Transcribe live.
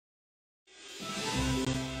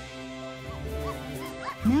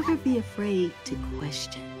Never be afraid to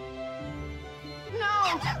question.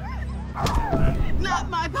 No! Not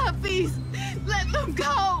my puppies! Let them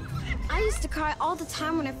go! I used to cry all the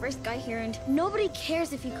time when I first got here, and nobody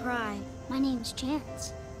cares if you cry. My name's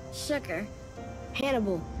Chance. Sugar.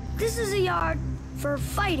 Hannibal. This is a yard for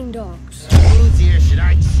fighting dogs. Whose ear should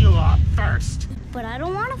I chew off first? But I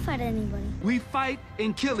don't want to fight anybody. We fight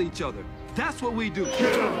and kill each other. That's what we do.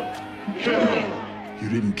 You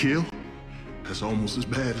didn't kill? That's almost as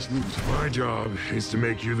bad as losing. My job is to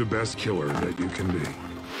make you the best killer that you can be.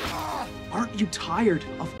 Aren't you tired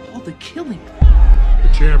of all the killing? The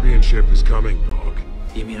championship is coming, dog.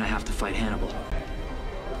 You mean I have to fight Hannibal?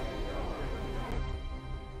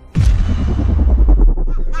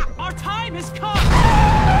 Our time has come!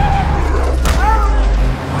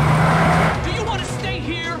 Do you want to stay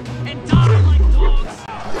here and die like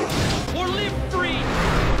dogs? Or live free?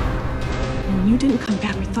 When you didn't come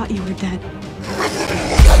back, we thought you were dead.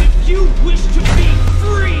 If you wish to be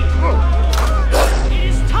free, it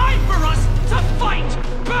is time for us to fight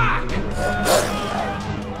back!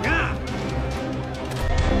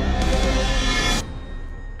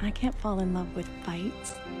 I can't fall in love with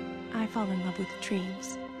fights. I fall in love with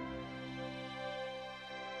dreams.